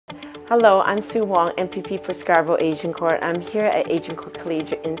Hello, I'm Soo Wong, MPP for Scarborough-Agincourt. I'm here at Agincourt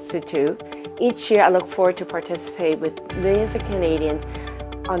Collegiate Institute. Each year I look forward to participate with millions of Canadians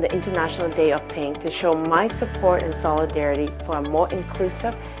on the International Day of Pink to show my support and solidarity for a more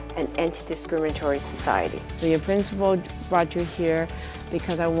inclusive and anti-discriminatory society. So your principal brought you here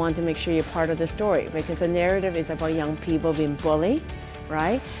because I want to make sure you're part of the story, because the narrative is about young people being bullied,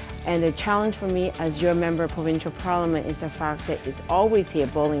 right? And the challenge for me as your member of provincial parliament is the fact that it's always here,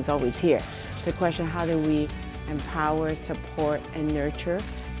 bullying is always here. The question, how do we empower, support, and nurture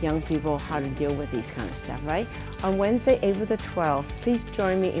young people how to deal with these kind of stuff, right? On Wednesday, April the 12th, please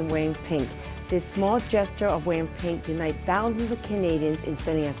join me in wearing pink. This small gesture of wearing pink unites thousands of Canadians in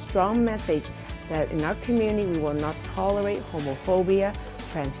sending a strong message that in our community we will not tolerate homophobia,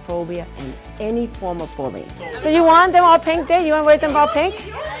 transphobia, and any form of bullying. So you want them all pink there? You want to wear them all pink?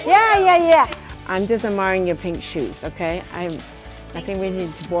 Yeah. I'm just admiring your pink shoes, okay? I think we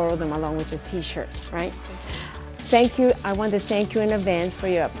need to borrow them along with this t-shirt, right? Thank you. I want to thank you in advance for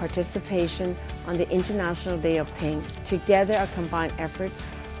your participation on the International Day of Pink. Together, our combined efforts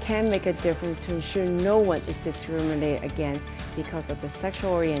can make a difference to ensure no one is discriminated against because of the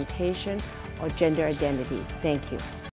sexual orientation or gender identity. Thank you.